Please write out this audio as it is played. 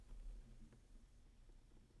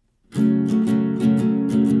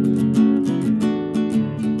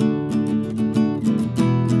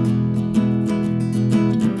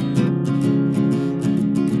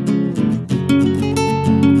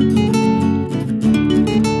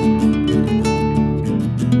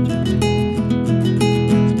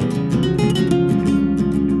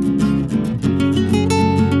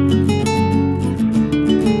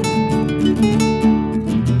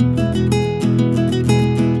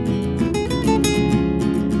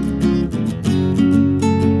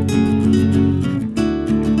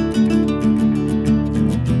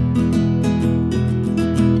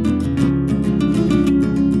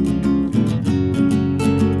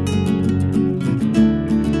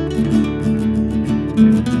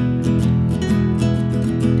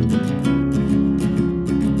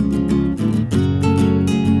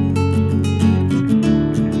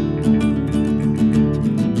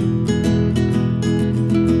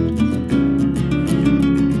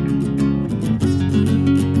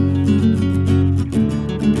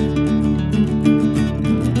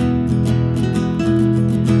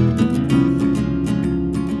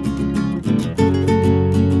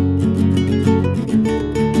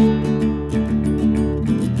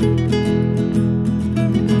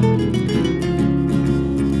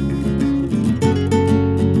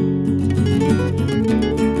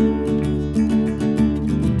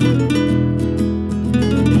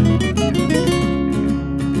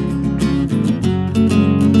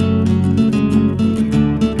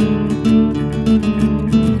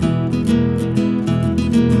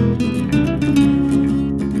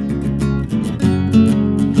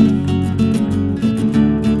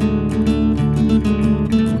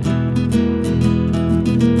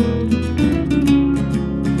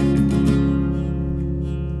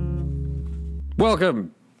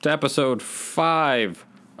to episode 5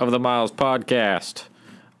 of the Myles Podcast.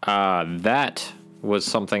 That was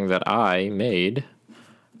something that I made.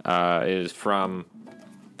 That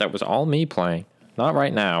was all me playing. Not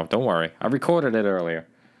right now, don't worry. I recorded it earlier.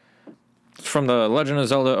 It's from the Legend of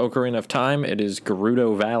Zelda Ocarina of Time. It is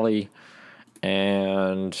Gerudo Valley.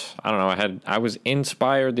 And I don't know, I was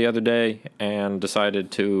inspired the other day and decided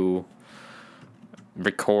to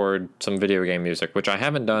record some video game music, which I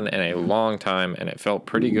haven't done in a long time, and it felt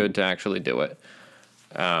pretty good to actually do it.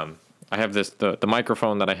 I have the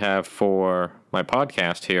microphone that I have for my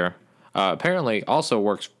podcast here apparently also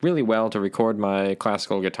works really well to record my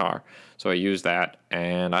classical guitar. So I used that,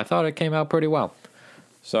 and I thought it came out pretty well.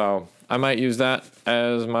 So I might use that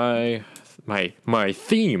as my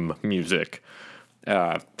theme music.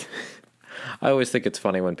 I always think it's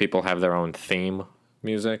funny when people have their own theme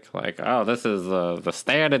music. Like, oh, this is the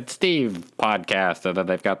Stan and Steve podcast. And then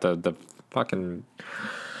they've got the fucking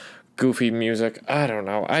goofy music. I don't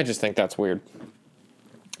know. I just think that's weird.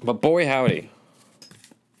 But boy, howdy,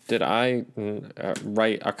 did I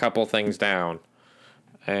write a couple things down.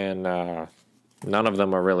 And none of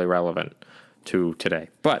them are really relevant to today.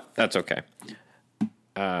 But that's okay.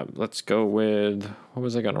 Let's go with, what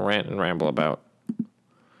was I going to rant and ramble about?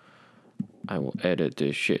 I will edit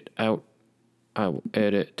this shit out. I will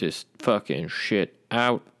edit this fucking shit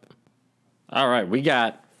out. All right,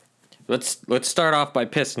 let's start off by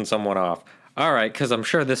pissing someone off. All right, because I'm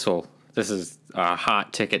sure this is a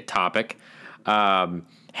hot ticket topic.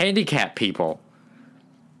 Handicap people.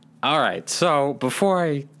 All right, so before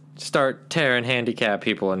I start tearing handicap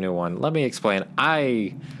people a new one, let me explain.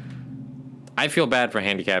 I feel bad for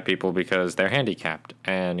handicapped people because they're handicapped,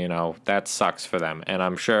 and, you know, that sucks for them. And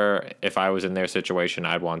I'm sure if I was in their situation,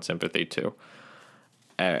 I'd want sympathy too.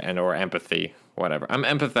 Or empathy, whatever. I'm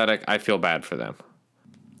empathetic. I feel bad for them.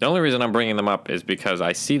 The only reason I'm bringing them up is because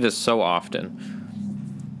I see this so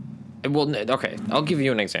often. Okay, I'll give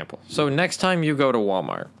you an example. So next time you go to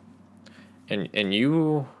Walmart and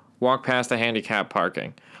you walk past the handicap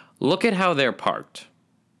parking, look at how they're parked.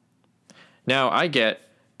 Now, I get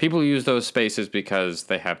people use those spaces because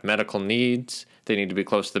they have medical needs. They need to be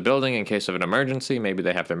close to the building in case of an emergency. Maybe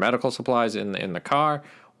they have their medical supplies in the car,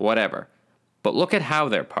 whatever. But look at how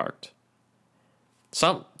they're parked.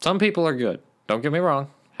 Some people are good. Don't get me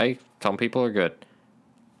wrong. Hey, some people are good.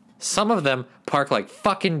 Some of them park like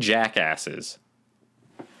fucking jackasses.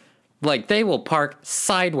 Like, they will park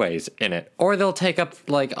sideways in it. Or they'll take up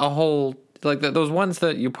like a whole... Like those ones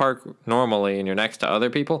that you park normally and you're next to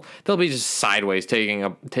other people, they'll be just sideways taking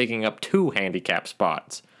up 2 handicap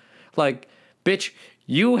spots. Like, bitch,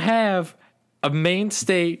 you have a Maine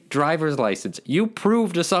State driver's license. You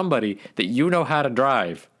prove to somebody that you know how to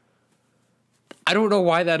drive. I don't know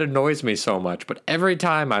why that annoys me so much, but every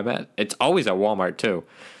time it's always at Walmart too.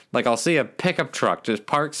 Like, I'll see a pickup truck just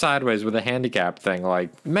parked sideways with a handicap thing.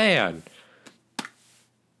 Like, man,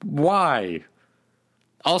 why?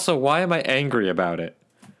 Also, why am I angry about it?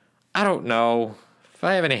 I don't know. If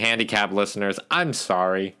I have any handicap listeners, I'm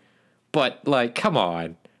sorry. But, like, come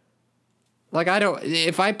on. Like,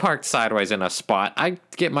 if I parked sideways in a spot, I'd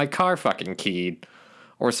get my car fucking keyed.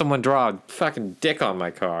 Or someone draw a fucking dick on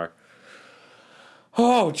my car.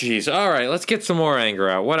 Oh, jeez. All right, let's get some more anger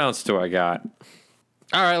out. What else do I got?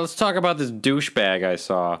 All right, let's talk about this douchebag I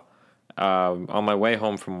saw on my way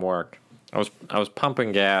home from work. I was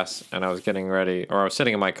pumping gas, and I was getting ready, or I was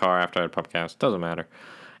sitting in my car after I had pumped gas. Doesn't matter.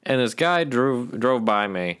 And this guy drove by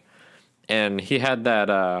me, and he had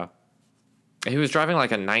that, he was driving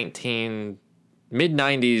like a mid-90s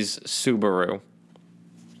Subaru,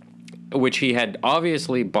 which he had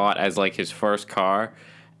obviously bought as like his first car,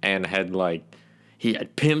 and he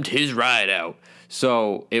had pimped his ride out.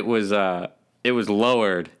 So it was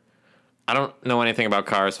lowered. I don't know anything about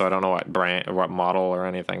cars, so I don't know what brand or what model or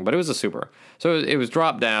anything, but it was a Subaru. So it was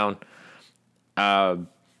dropped down.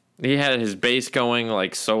 He had his bass going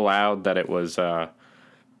like so loud that it was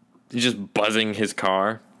just buzzing his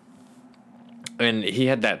car. And he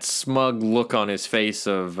had that smug look on his face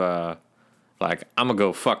of like, I'm gonna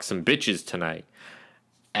go fuck some bitches tonight.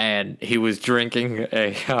 And he was drinking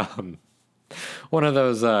a one of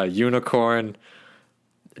those unicorn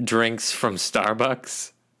drinks from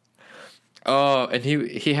Starbucks. Oh, and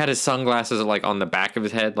he had his sunglasses like on the back of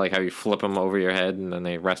his head, like how you flip them over your head and then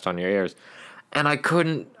they rest on your ears. And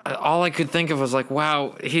all I could think of was like,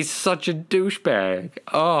 wow, he's such a douchebag.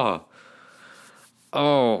 Oh,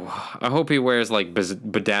 I hope he wears like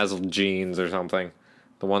bedazzled jeans or something.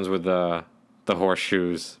 The ones with the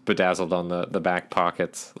horseshoes bedazzled on the back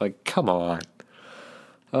pockets. Like, come on.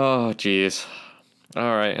 Oh, jeez.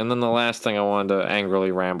 All right, and then the last thing I wanted to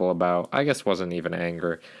angrily ramble about, I guess wasn't even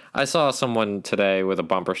anger. I saw someone today with a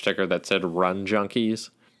bumper sticker that said "Run Junkies,"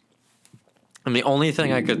 and the only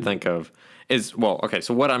thing I could think of is, well, okay,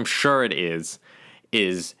 so what I'm sure it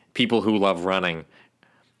is people who love running.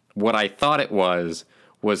 What I thought it was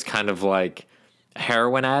kind of like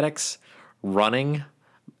heroin addicts running,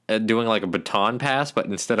 doing like a baton pass, but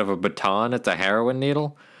instead of a baton, it's a heroin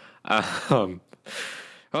needle. Um,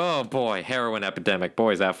 oh boy, heroin epidemic.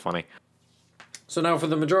 Boy, is that funny. So now for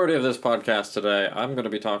the majority of this podcast today, I'm going to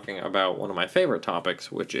be talking about one of my favorite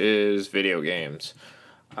topics, which is video games.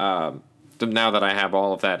 Now that I have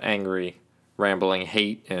all of that angry, rambling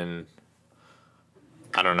hate and,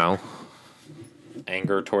 I don't know,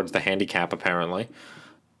 anger towards the handicap, apparently,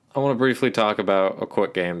 I want to briefly talk about a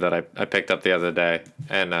quick game that I picked up the other day,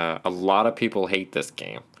 and a lot of people hate this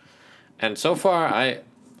game. And so far, I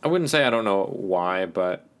wouldn't say I don't know why,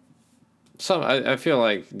 but I feel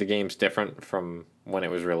like the game's different from when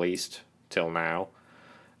it was released till now.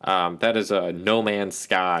 That is a No Man's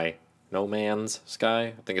Sky. No Man's Sky?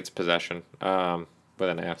 I think it's Possession, with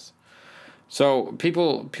an S. So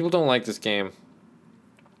people don't like this game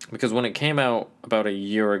because when it came out about a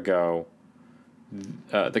year ago,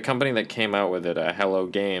 the company that came out with it, Hello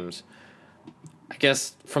Games, I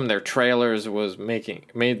guess from their trailers was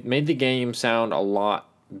made the game sound a lot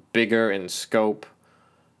bigger in scope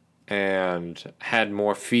and had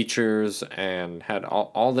more features and had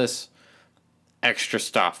all this extra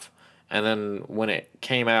stuff. And then when it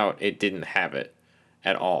came out, it didn't have it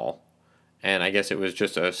at all. And I guess it was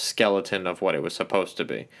just a skeleton of what it was supposed to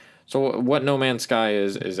be. So what No Man's Sky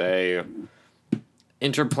is a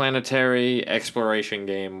interplanetary exploration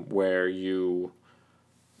game where you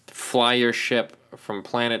fly your ship from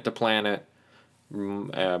planet to planet,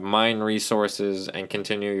 mine resources, and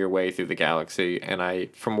continue your way through the galaxy.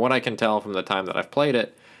 And from what I can tell from the time that I've played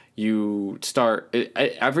it,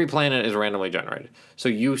 every planet is randomly generated. So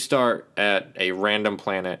you start at a random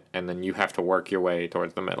planet, and then you have to work your way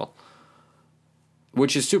towards the middle.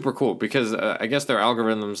 Which is super cool, because I guess their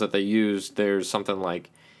algorithms that they use, there's something like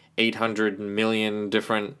 800 million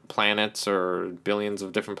different planets or billions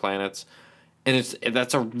of different planets. And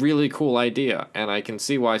that's a really cool idea, and I can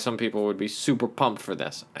see why some people would be super pumped for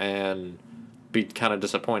this and be kind of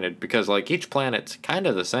disappointed, because like each planet's kind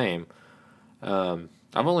of the same. I've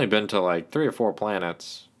only been to like 3 or 4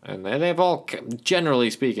 planets, and they've all, generally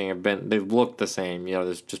speaking, they've looked the same. You know,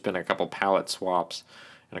 there's just been a couple palette swaps,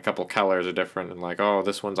 and a couple colors are different, and like, oh,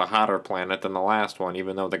 this one's a hotter planet than the last one,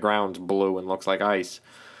 even though the ground's blue and looks like ice,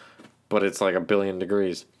 but it's like 1,000,000,000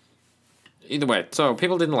 degrees. Either way, so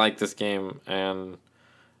people didn't like this game, and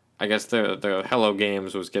I guess the Hello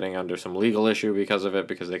Games was getting under some legal issue because of it,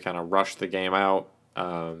 because they kind of rushed the game out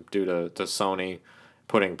due to Sony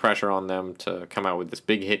putting pressure on them to come out with this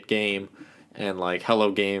big hit game. And like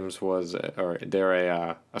Hello Games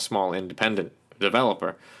they're a small independent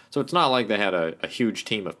developer, so it's not like they had a huge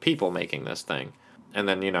team of people making this thing. And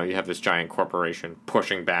then you have this giant corporation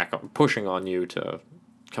pushing on you to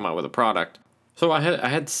come out with a product. So I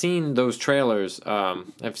had seen those trailers.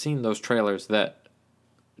 I've seen those trailers that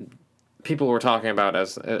people were talking about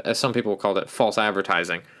as some people called it false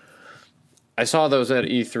advertising. I saw those at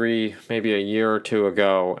E3 maybe a year or two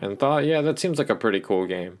ago and thought, yeah, that seems like a pretty cool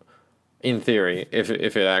game, in theory, if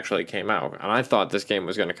it actually came out. And I thought this game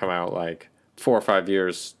was going to come out like 4 or 5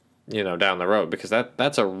 years, down the road, because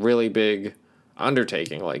that's a really big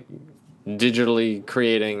undertaking, like digitally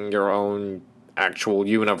creating your own actual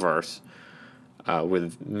universe.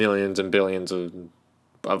 With millions and billions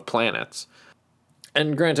of planets.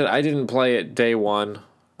 And granted, I didn't play it day one.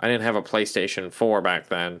 I didn't have a PlayStation 4 back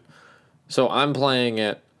then. So I'm playing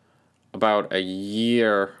it about a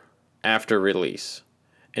year after release.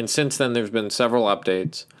 And since then, there's been several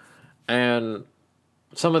updates. And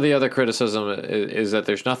some of the other criticism is that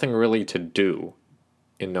there's nothing really to do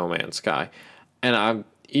in No Man's Sky. And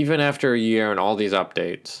even after a year and all these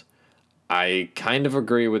updates, I kind of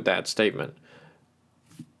agree with that statement.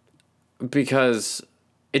 Because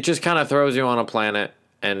it just kind of throws you on a planet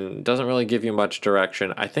and doesn't really give you much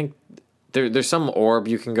direction. I think there's some orb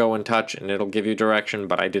you can go and touch and it'll give you direction,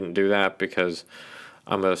 but I didn't do that because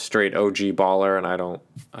I'm a straight OG baller and I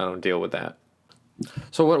don't deal with that.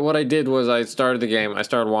 So what I did was I started the game. I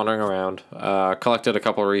started wandering around, collected a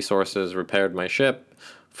couple of resources, repaired my ship,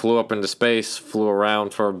 flew up into space, flew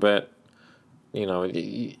around for a bit.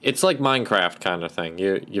 It's like Minecraft kind of thing.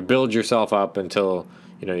 You build yourself up until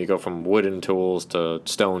you go from wooden tools to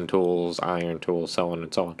stone tools, iron tools, so on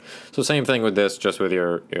and so on. So same thing with this, just with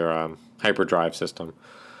your hyperdrive system.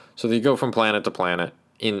 So you go from planet to planet.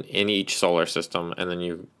 in each solar system, and then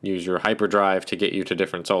you use your hyperdrive to get you to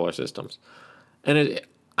different solar systems. And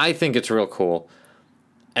I think it's real cool.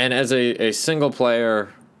 And as a single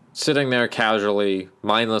player, sitting there casually,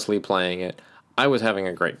 mindlessly playing it, I was having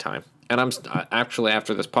a great time. And I'm actually,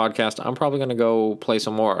 after this podcast, I'm probably going to go play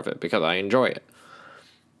some more of it because I enjoy it.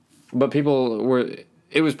 But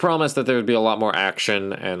it was promised that there would be a lot more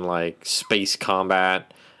action and like space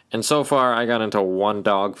combat. And so far, I got into one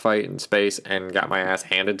dogfight in space and got my ass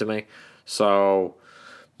handed to me. So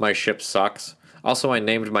my ship sucks. Also, I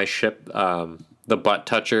named my ship the Butt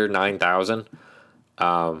Toucher 9000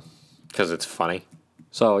 because it's funny.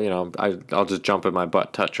 So, I'll just jump in my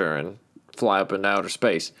Butt Toucher and fly up into outer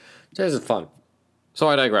space. This is fun. So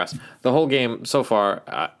I digress. The whole game so far,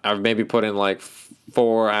 I've maybe put in like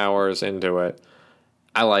 4 hours into it.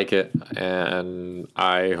 I like it, and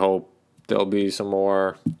I hope there'll be some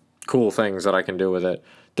more cool things that I can do with it.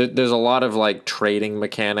 There's a lot of like trading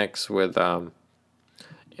mechanics with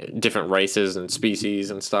different races and species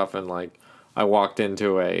and stuff, and like I walked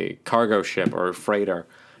into a cargo ship or a freighter,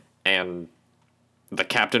 and the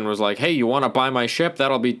captain was like, "Hey, you want to buy my ship?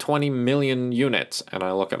 That'll be 20 million units." And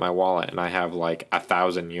I look at my wallet, and I have like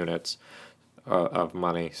 1,000 units of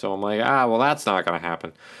money. So I'm like, well, that's not going to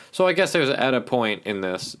happen. So I guess there's at a point in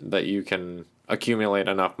this that you can accumulate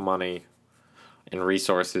enough money and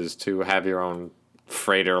resources to have your own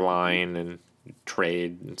freighter line and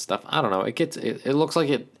trade and stuff. I don't know. It looks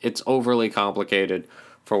like it's overly complicated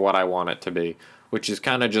for what I want it to be, which is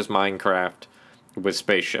kind of just Minecraft with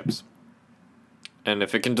spaceships. And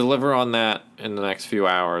if it can deliver on that in the next few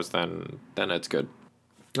hours, then it's good.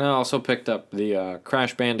 I also picked up the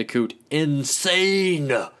Crash Bandicoot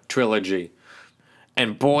Insane trilogy.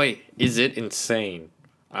 And boy, is it insane.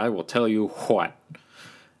 I will tell you what.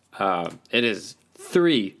 It is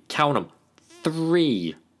 3, count them,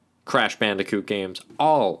 3 Crash Bandicoot games,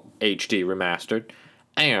 all HD remastered,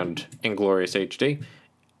 and in glorious HD,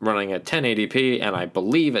 running at 1080p, and I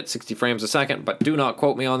believe at 60 frames a second, but do not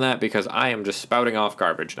quote me on that because I am just spouting off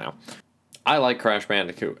garbage now. I like Crash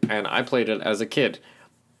Bandicoot, and I played it as a kid.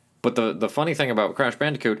 But the funny thing about Crash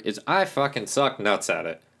Bandicoot is I fucking suck nuts at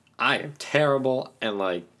it. I am terrible, and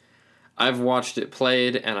like, I've watched it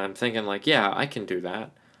played, and I'm thinking like, yeah, I can do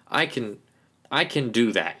that. I can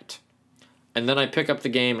do that. And then I pick up the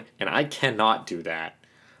game, and I cannot do that.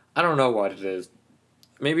 I don't know what it is.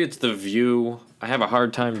 Maybe it's the view. I have a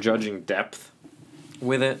hard time judging depth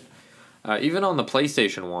with it. Even on the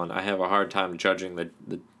PlayStation 1, I have a hard time judging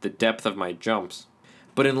the depth of my jumps.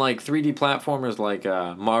 But in like 3D platformers like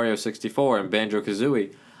Mario 64 and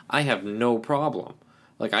Banjo-Kazooie, I have no problem.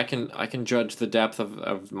 Like I can judge the depth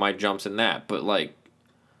of my jumps in that, but like,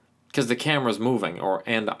 because the camera's moving,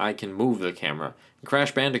 and I can move the camera. In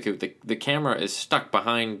Crash Bandicoot, the camera is stuck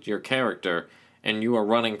behind your character, and you are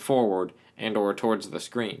running forward and or towards the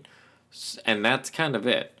screen, and that's kind of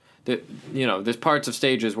it. There's parts of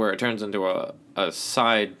stages where it turns into a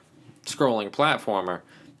side scrolling platformer,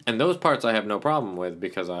 and those parts I have no problem with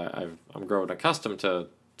because I'm grown accustomed to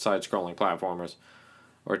side scrolling platformers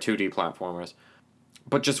or 2D platformers.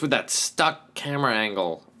 But just with that stuck camera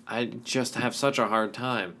angle, I just have such a hard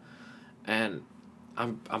time. And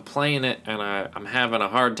I'm playing it, and I'm having a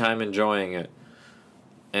hard time enjoying it.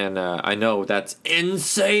 And I know that's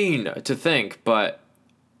insane to think, but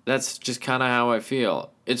that's just kind of how I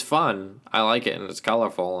feel. It's fun. I like it, and it's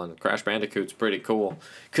colorful, and Crash Bandicoot's pretty cool.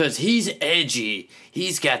 Because he's edgy.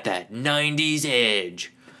 He's got that 90s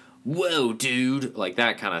edge. Whoa, dude. Like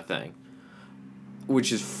that kind of thing.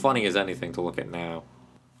 Which is funny as anything to look at now.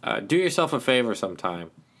 Do yourself a favor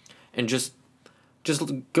sometime, and just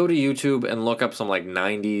go to YouTube and look up some like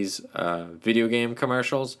 90s video game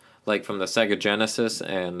commercials, like from the Sega Genesis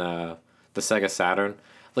and the Sega Saturn.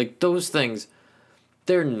 Like those things,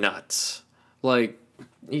 they're nuts. Like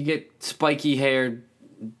you get spiky haired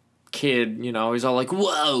kid, he's all like,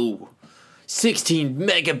 "Whoa, 16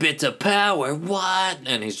 megabits of power, what?"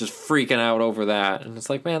 And he's just freaking out over that. And it's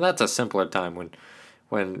like, man, that's a simpler time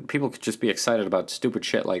when people could just be excited about stupid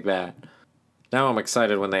shit like that. Now I'm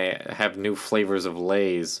excited when they have new flavors of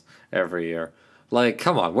Lay's every year. Like,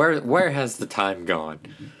 come on, where has the time gone?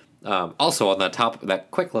 Also, on that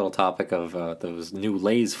quick little topic of those new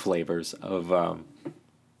Lay's flavors of,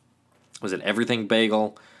 was it everything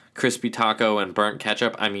bagel, crispy taco, and burnt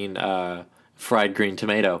ketchup? I mean, fried green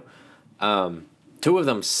tomato. 2 of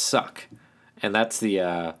them suck, and that's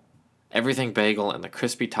the everything bagel and the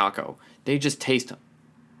crispy taco. They just taste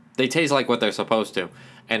like what they're supposed to,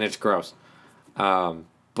 and it's gross.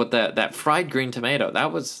 But that fried green tomato,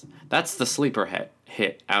 that's the sleeper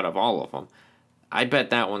hit out of all of them. I bet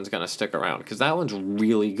that one's gonna stick around because that one's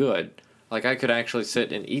really good. Like, I could actually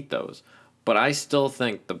sit and eat those. But I still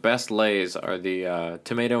think the best Lay's are the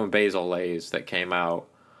tomato and basil Lay's that came out.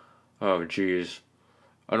 Oh, geez.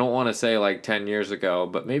 I don't want to say like 10 years ago,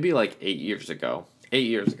 but maybe like 8 years ago. 8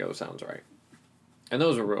 years ago sounds right. And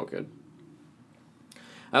those were real good.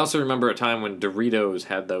 I also remember a time when Doritos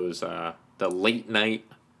had those, the late night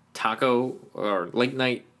taco or late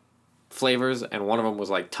night flavors, and one of them was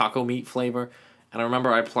like taco meat flavor. And I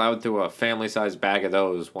remember I plowed through a family-sized bag of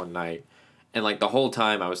those one night. And like the whole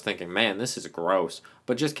time I was thinking, man, this is gross,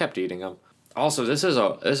 but just kept eating them. Also, this is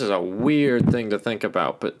a weird thing to think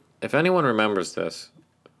about, but if anyone remembers this,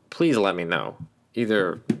 please let me know,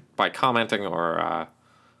 either by commenting or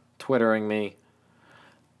Twittering me.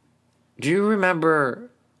 Do you remember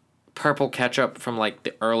purple ketchup from like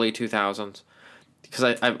the early 2000s?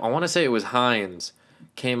 Because I want to say it was Heinz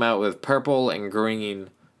came out with purple and green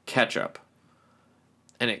ketchup.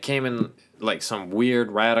 And it came in like some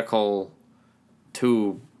weird radical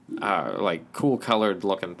tube, like cool colored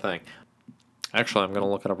looking thing. Actually, I'm going to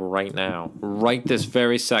look it up right now. Right this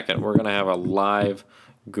very second, we're going to have a live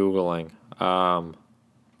Googling.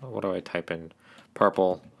 What do I type in?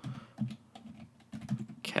 Purple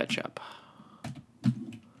ketchup.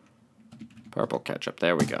 Purple ketchup.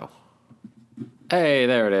 There we go. Hey,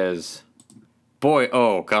 there it is. Boy,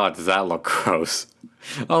 oh God, does that look gross.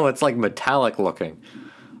 Oh, it's like metallic looking.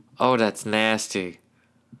 Oh, that's nasty.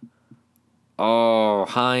 Oh,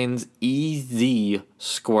 Heinz EZ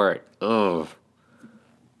Squirt. Ugh.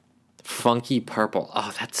 Funky purple.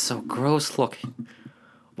 Oh, that's so gross looking.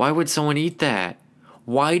 Why would someone eat that?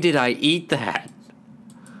 Why did I eat that?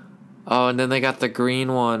 Oh, and then they got the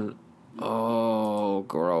green one. Oh,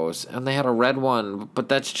 gross. And they had a red one, but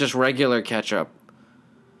that's just regular ketchup.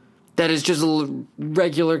 That is just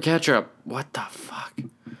regular ketchup. What the fuck?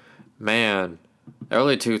 Man,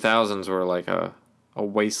 early 2000s were like a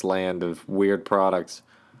wasteland of weird products.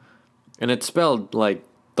 And it's spelled like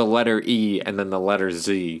the letter E and then the letter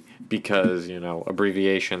Z because,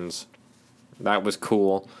 abbreviations. That was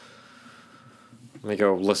cool. Let me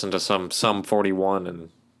go listen to some Sum 41 and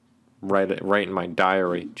write it right in my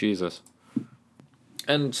diary. Jesus.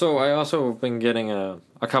 And so I also have been getting a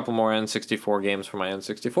couple more N64 games for my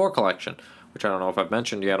N64 collection, which I don't know if I've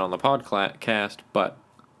mentioned yet on the podcast, but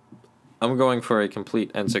I'm going for a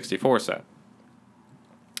complete N64 set,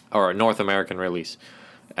 or a North American release.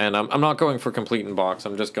 And I'm not going for complete in box,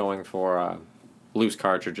 I'm just going for loose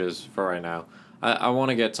cartridges for right now. I want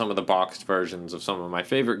to get some of the boxed versions of some of my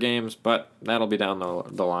favorite games, but that'll be down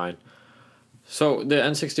the line. So the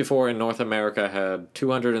N64 in North America had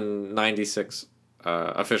 296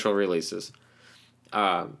 official releases.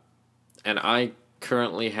 And I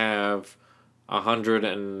currently have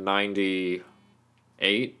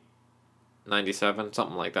 198, 97,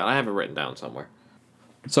 something like that. I have it written down somewhere.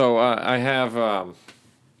 So I have...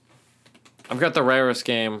 I've got the rarest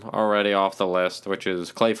game already off the list, which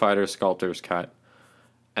is Clay Fighter Sculptor's Cut.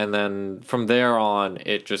 And then from there on,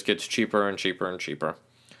 it just gets cheaper and cheaper and cheaper.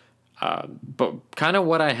 But kind of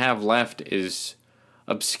what I have left is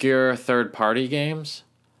obscure third-party games.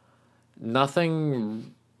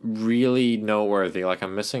 Nothing really noteworthy. Like,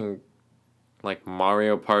 I'm missing, like,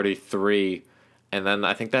 Mario Party 3. And then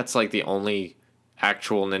I think that's, like, the only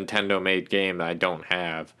actual Nintendo-made game that I don't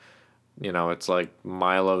have. It's like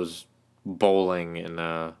Milo's Bowling and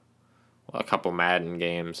a couple Madden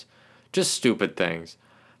games, just stupid things,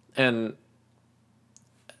 and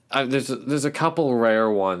there's a couple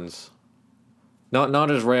rare ones,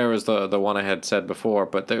 not as rare as the one I had said before,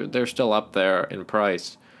 but they're still up there in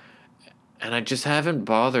price, and I just haven't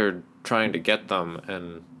bothered trying to get them,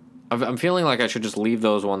 and I'm feeling like I should just leave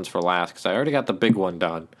those ones for last because I already got the big one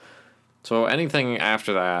done, so anything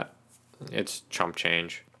after that, it's chump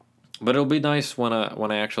change. But it'll be nice when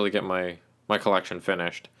I actually get my collection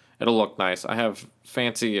finished. It'll look nice. I have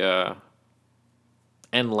fancy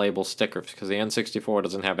end label stickers because the N64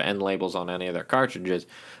 doesn't have end labels on any of their cartridges,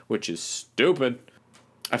 which is stupid.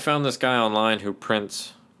 I found this guy online who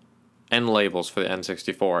prints end labels for the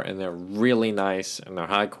N64, and they're really nice and they're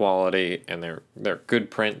high quality and they're good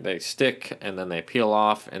print. They stick and then they peel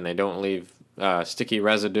off and they don't leave sticky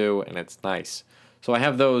residue, and it's nice. So I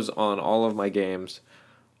have those on all of my games.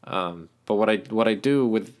 But what I do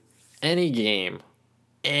with any game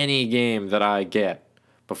that I get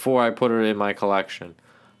before I put it in my collection,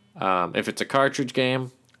 if it's a cartridge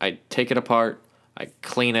game, I take it apart, I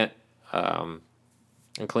clean it, and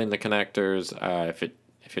clean the connectors. If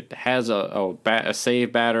it has a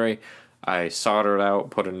save battery, I solder it out,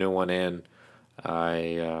 put a new one in.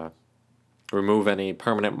 I remove any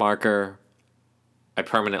permanent marker. I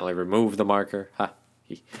permanently remove the marker.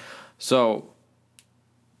 So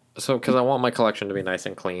So, because I want my collection to be nice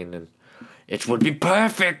and clean, and it would be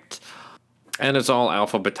perfect. And it's all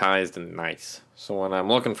alphabetized and nice. So when I'm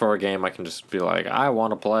looking for a game, I can just be like, I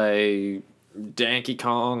want to play Donkey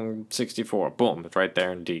Kong 64. Boom, it's right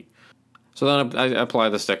there in D. So then I apply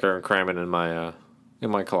the sticker and cram it in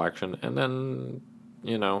my collection, and then,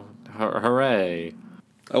 hooray.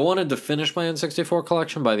 I wanted to finish my N64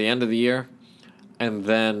 collection by the end of the year, and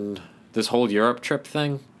then this whole Europe trip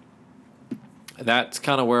thing, that's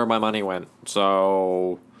kind of where my money went.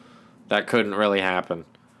 So that couldn't really happen.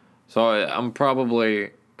 So I'm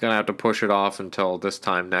probably going to have to push it off until this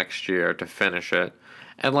time next year to finish it.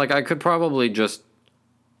 And, I could probably just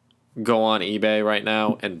go on eBay right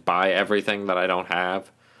now and buy everything that I don't have.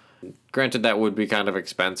 Granted, that would be kind of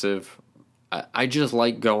expensive. I just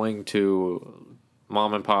like going to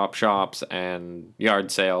mom and pop shops and yard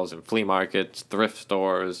sales and flea markets, thrift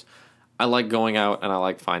stores. I like going out and I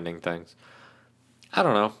like finding things. I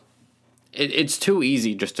don't know. It's too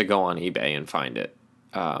easy just to go on eBay and find it.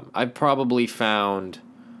 I've probably found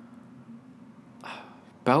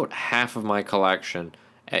about half of my collection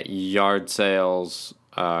at yard sales,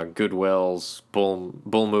 Goodwills,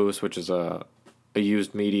 Bull Moose, which is a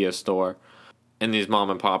used media store, and these mom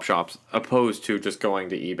and pop shops, opposed to just going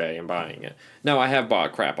to eBay and buying it. Now, I have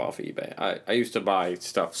bought crap off of eBay. I used to buy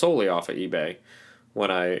stuff solely off of eBay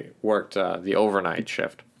when I worked the overnight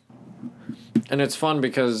shift. And it's fun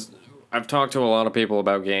because I've talked to a lot of people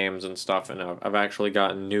about games and stuff, and I've actually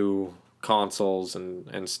gotten new consoles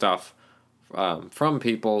and stuff from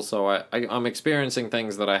people, so I'm experiencing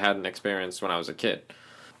things that I hadn't experienced when I was a kid.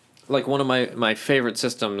 Like, one of my favorite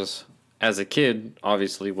systems as a kid,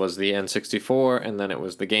 obviously, was the N64, and then it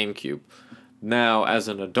was the GameCube. Now, as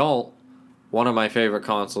an adult, one of my favorite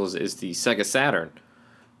consoles is the Sega Saturn,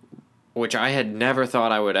 which I had never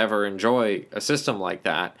thought I would ever enjoy a system like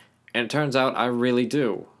that, and it turns out I really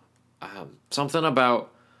do. Something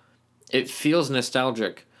about it feels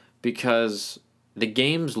nostalgic because the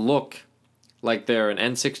games look like they're an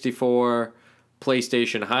N64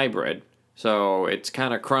 PlayStation hybrid. So it's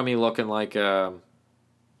kind of crummy looking like a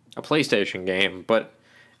PlayStation game, but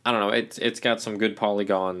I don't know, it's got some good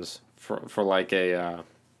polygons for like a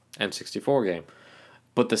N64 game.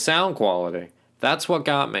 But the sound quality, that's what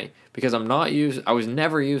got me, because I was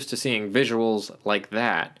never used to seeing visuals like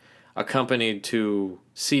that accompanied to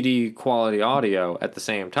CD quality audio at the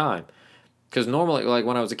same time. Because normally, like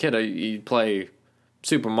when I was a kid, you'd play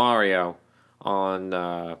Super Mario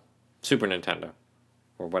on Super Nintendo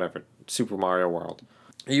or whatever, Super Mario World.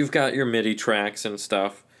 You've got your MIDI tracks and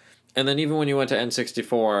stuff. And then even when you went to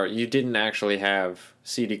N64, you didn't actually have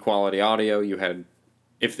CD quality audio. You had,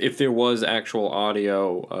 if there was actual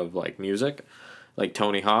audio of like music, like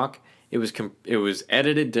Tony Hawk, it was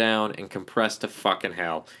edited down and compressed to fucking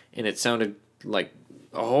hell, and it sounded like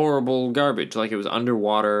horrible garbage, like it was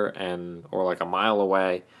underwater or like a mile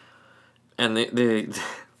away. And the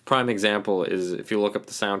prime example is if you look up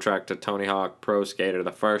the soundtrack to Tony Hawk Pro Skater,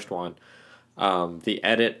 the first one, the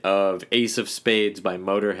edit of Ace of Spades by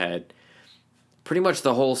Motorhead. Pretty much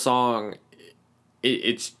the whole song,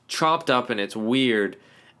 it's chopped up and it's weird.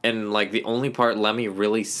 And, like, the only part Lemmy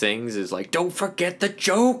really sings is, like, don't forget the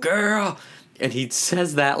Joker! And he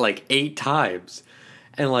says that, like, 8 times.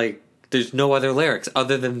 And, like, there's no other lyrics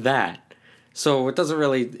other than that. So it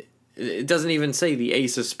doesn't even say the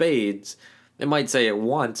Ace of Spades. It might say it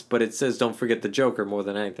once, but it says don't forget the Joker more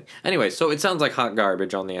than anything. Anyway, so it sounds like hot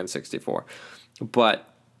garbage on the N64.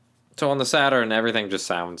 But, so on the Saturn, everything just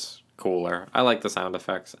sounds cooler. I like the sound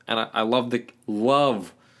effects. And I love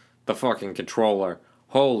the fucking controller.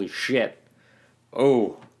 Holy shit.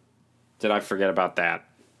 Oh, did I forget about that?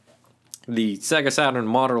 The Sega Saturn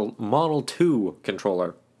Model 2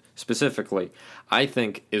 controller, specifically, I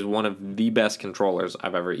think is one of the best controllers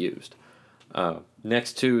I've ever used.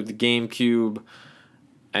 Next to the GameCube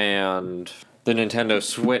and the Nintendo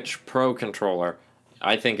Switch Pro controller,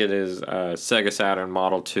 I think it is a Sega Saturn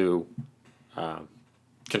Model 2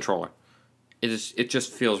 controller. It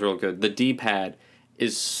just feels real good. The D-pad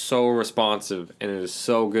is so responsive and it is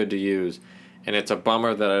so good to use, and it's a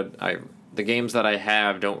bummer that the games that I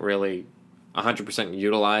have don't really 100%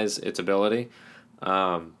 utilize its ability.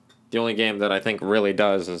 The only game that I think really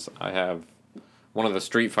does is I have one of the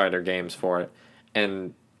Street Fighter games for it,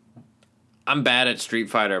 and I'm bad at Street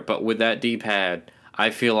Fighter, but with that D-pad, I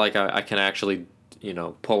feel like I can actually,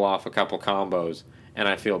 pull off a couple combos, and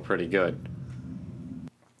I feel pretty good.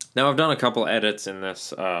 Now, I've done a couple edits in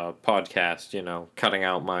this podcast, cutting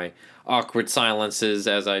out my awkward silences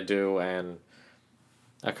as I do, and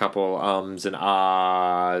a couple ums and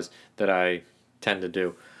ahs that I tend to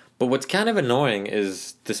do. But what's kind of annoying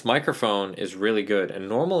is this microphone is really good, and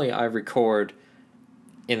normally I record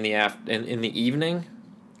in the in the evening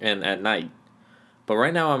and at night. But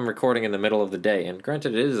right now I'm recording in the middle of the day, and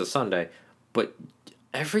granted it is a Sunday, but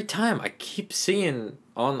every time I keep seeing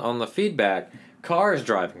on the feedback cars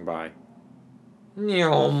driving by.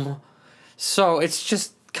 So it's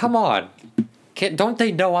just, come on. Don't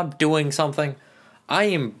they know I'm doing something?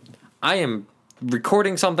 I am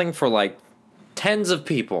recording something for like tens of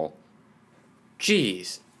people.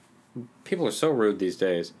 Jeez. People are so rude these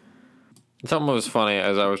days. Something was funny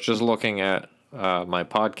as I was just looking at my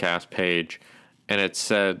podcast page, and it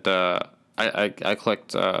said, I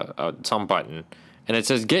clicked some button, and it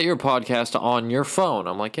says, get your podcast on your phone.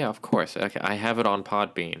 I'm like, yeah, of course. I have it on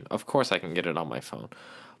Podbean. Of course I can get it on my phone.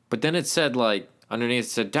 But then it said, like, underneath it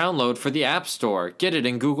said, download for the App Store. Get it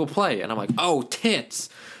in Google Play. And I'm like, oh, tits.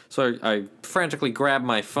 So I frantically grab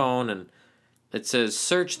my phone, and it says,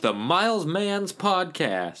 search the Myles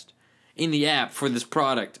Podcast in the app for this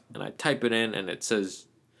product. And I type it in, and it says,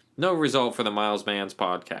 no result for the Myles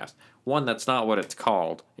Podcast. One, that's not what it's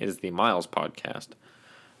called. It is the Myles Podcast.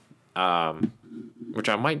 Which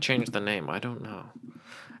I might change the name. I don't know.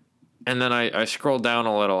 And then I scroll down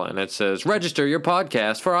a little, and it says, register your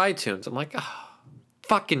podcast for iTunes. I'm like, oh,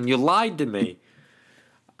 fucking, you lied to me.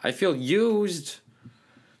 I feel used.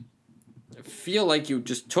 I feel like you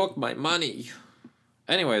just took my money.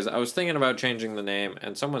 Anyways, I was thinking about changing the name,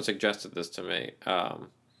 and someone suggested this to me.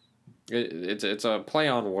 It's a play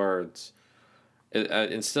on words.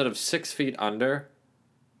 Instead of 6 feet under,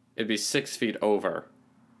 it'd be 6 feet over.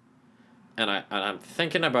 And I'm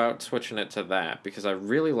thinking about switching it to that because I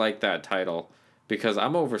really like that title because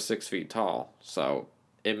I'm over 6 feet tall, so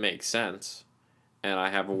it makes sense. And I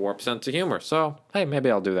have a warped sense of humor, so hey, maybe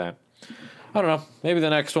I'll do that. I don't know. Maybe the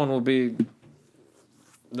next one will be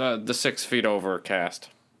the 6 feet over cast.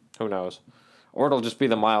 Who knows? Or it'll just be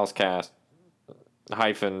the Myles cast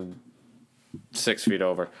hyphen 6 feet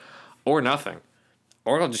over. Or nothing.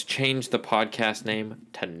 Or it'll just change the podcast name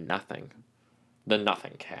to nothing. The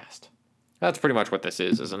Nothing Cast. That's pretty much what this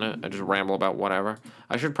is, isn't it? I just ramble about whatever.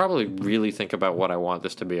 I should probably really think about what I want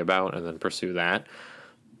this to be about and then pursue that.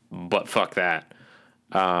 But fuck that.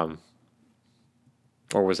 Or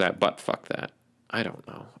was that but fuck that? I don't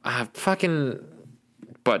know. Fucking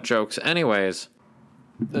butt jokes. Anyways,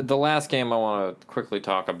 the last game I want to quickly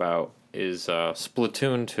talk about is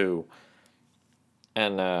Splatoon 2.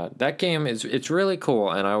 And that game it's really cool,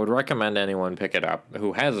 and I would recommend anyone pick it up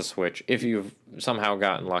who has a Switch if you've somehow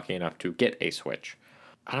gotten lucky enough to get a Switch.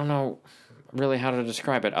 I don't know really how to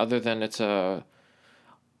describe it other than it's a...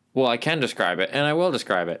 Well, I can describe it, and I will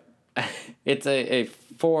describe it. It's a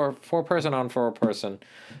four-person on four-person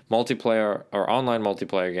multiplayer or online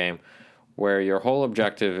multiplayer game where your whole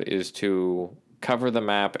objective is to cover the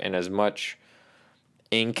map in as much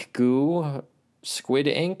ink goo, squid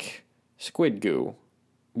goo.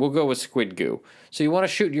 We'll go with squid goo. So you want to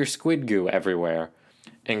shoot your squid goo everywhere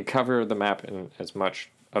and cover the map in as much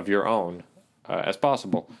of your own as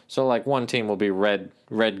possible. So like one team will be red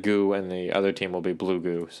goo and the other team will be blue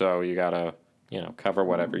goo. So you gotta, cover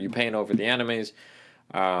whatever. You paint over the enemies.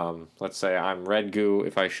 Let's say I'm red goo.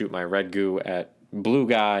 If I shoot my red goo at blue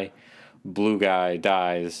guy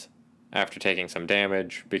dies after taking some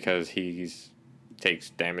damage because he takes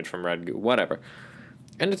damage from red goo. Whatever.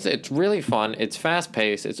 And it's really fun. It's fast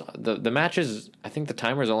paced. It's the matches. I think the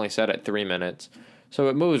timer is only set at 3 minutes, so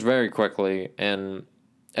it moves very quickly. And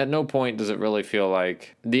at no point does it really feel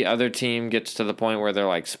like the other team gets to the point where they're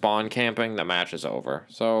like spawn camping. The match is over.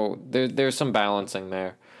 So there's some balancing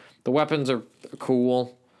there. The weapons are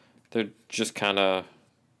cool. They're just kind of,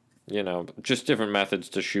 just different methods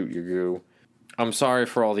to shoot your goo. I'm sorry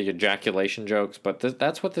for all the ejaculation jokes, but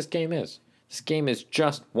that's what this game is. This game is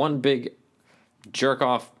just one big jerk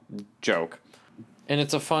off joke, and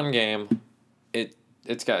it's a fun game.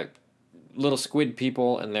 It's got little squid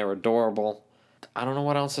people and they're adorable. I don't know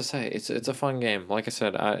what else to say. It's a fun game. Like I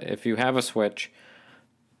said, if you have a Switch,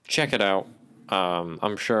 check it out.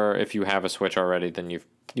 I'm sure if you have a Switch already, then you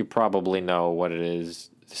probably know what it is.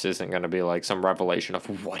 This isn't going to be like some revelation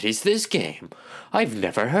of what is this game? I've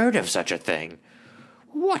never heard of such a thing.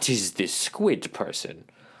 What is this squid person?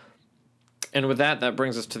 And with that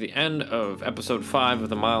brings us to the end of episode 5 of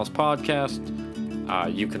the Myles Podcast.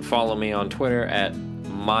 You can follow me on Twitter at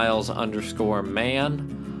Myles_man,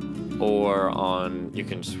 or you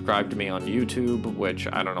can subscribe to me on YouTube, which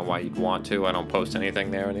I don't know why you'd want to. I don't post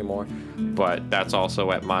anything there anymore. But that's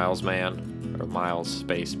also at MylesMan, or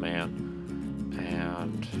Myles_man.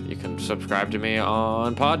 And you can subscribe to me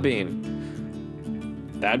on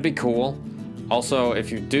Podbean. That'd be cool. Also,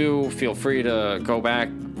 if you do, feel free to go back,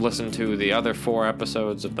 listen to the other 4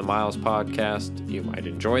 episodes of the Myles Podcast. You might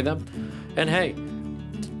enjoy them. And hey,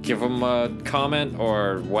 give them a comment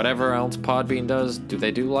or whatever else Podbean does. Do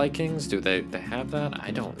they do likings? Do they have that?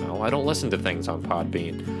 I don't know. I don't listen to things on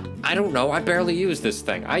Podbean. I don't know. I barely use this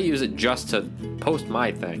thing. I use it just to post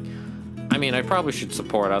my thing. I mean, I probably should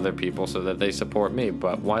support other people so that they support me,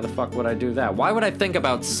 but why the fuck would I do that? Why would I think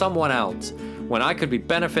about someone else when I could be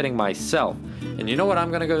benefiting myself? And you know what I'm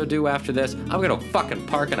gonna go do after this? I'm gonna fucking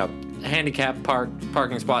park in a handicap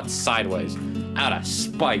parking spot sideways. Out of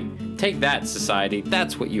spite. Take that, society.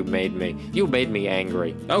 That's what you made me. You made me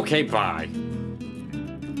angry. Okay, bye.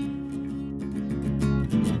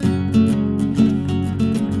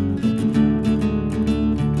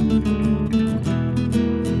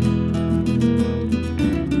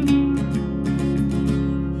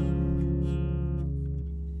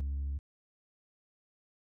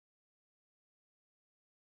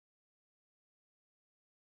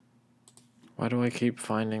 Why do I keep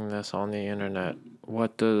finding this on the internet?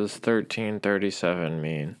 What does 1337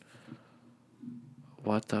 mean?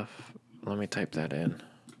 What the let me type that in.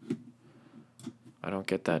 I don't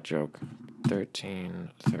get that joke.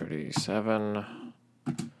 1337.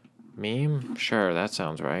 Meme? Sure, that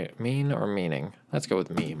sounds right. Mean or meaning? Let's go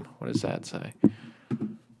with meme. What does that say?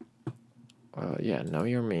 Yeah, know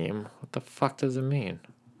your meme. What the fuck does it mean?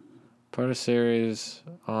 Part of series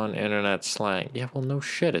on internet slang. Yeah, well, no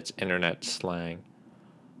shit, it's internet slang.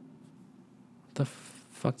 What the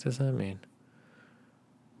fuck does that mean?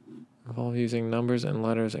 Involve using numbers and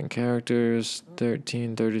letters and characters.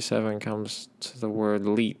 1337 comes to the word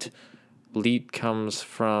leet. Leet comes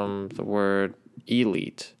from the word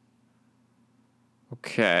elite.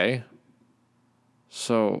 Okay.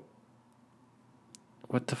 So,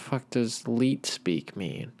 what the fuck does leet speak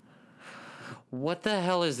mean? What the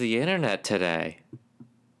hell is the internet today?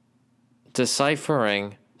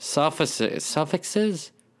 Deciphering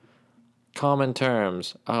suffixes? Common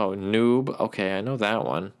terms. Oh, noob. Okay, I know that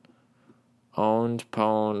one. Owned,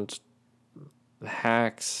 pwned,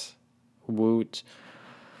 hacks, woot.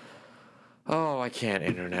 Oh, I can't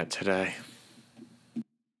internet today.